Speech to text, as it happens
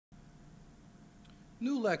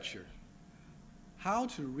New lecture, how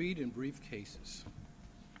to read in brief cases.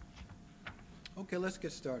 Okay, let's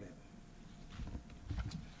get started.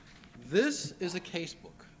 This is a case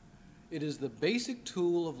book. It is the basic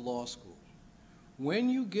tool of law school. When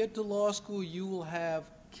you get to law school, you will have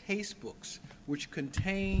case books which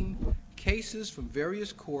contain cases from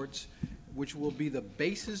various courts which will be the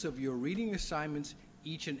basis of your reading assignments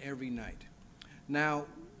each and every night. Now,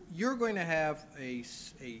 you're going to have a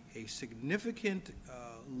significant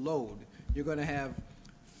load. You're going to have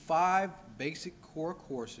 5 basic core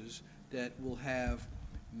courses that will have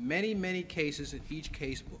many, many cases in each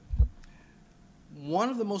case book. One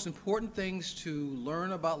of the most important things to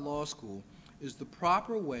learn about law school is the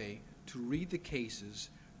proper way to read the cases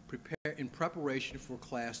in preparation for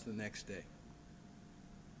class the next day.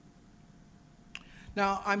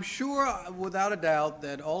 Now, I'm sure, without a doubt,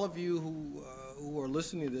 that all of you who are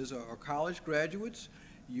listening to this are college graduates.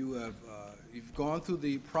 You've gone through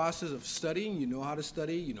the process of studying. You know how to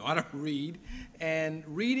study. You know how to read. And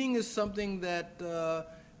reading is something that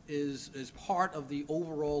is part of the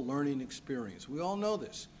overall learning experience. We all know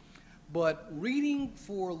this. But reading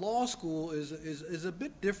for law school is a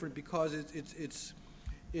bit different because it's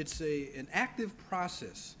an active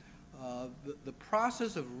process. The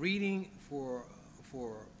process of reading for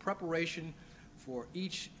preparation for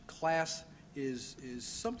each class is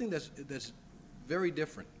something that's very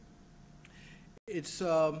different. It's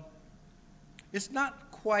not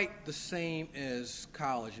quite the same as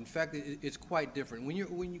college. In fact, it's quite different.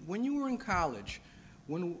 When you were in college,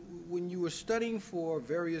 when you were studying for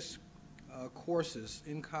various courses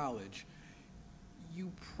in college,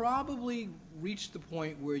 you probably reached the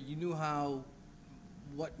point where you knew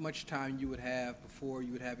what much time you would have before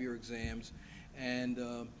you would have your exams, and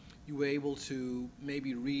you were able to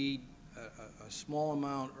maybe read a small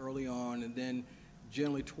amount early on, and then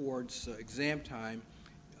generally towards exam time,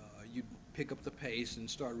 you'd pick up the pace and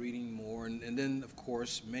start reading more. And then, of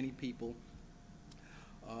course, many people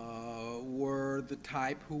were the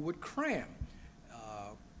type who would cram.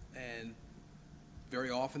 And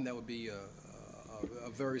very often that would be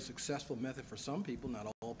a very successful method for some people, not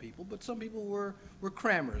all people, but some people were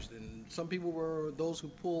crammers, and some people were those who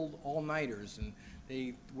pulled all-nighters, and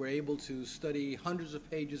they were able to study hundreds of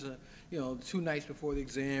pages, 2 nights before the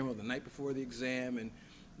exam or the night before the exam, and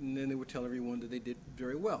then they would tell everyone that they did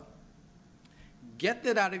very well. Get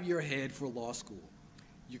that out of your head for law school.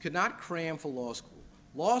 You cannot cram for law school.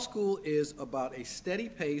 Law school is about a steady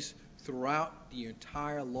pace throughout the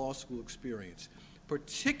entire law school experience,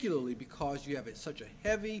 particularly because you have such a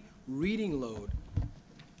heavy reading load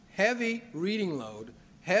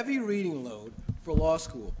for law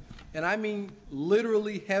school. And I mean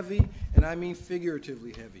literally heavy, and I mean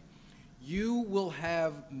figuratively heavy. You will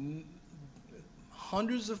have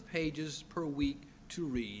hundreds of pages per week to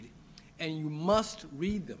read, and you must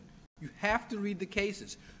read them. You have to read the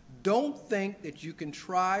cases. Don't think that you can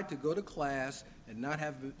try to go to class and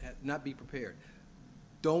not be prepared.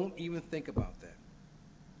 Don't even think about that.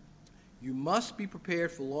 You must be prepared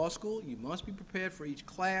for law school. You must be prepared for each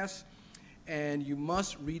class, and you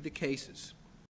must read the cases.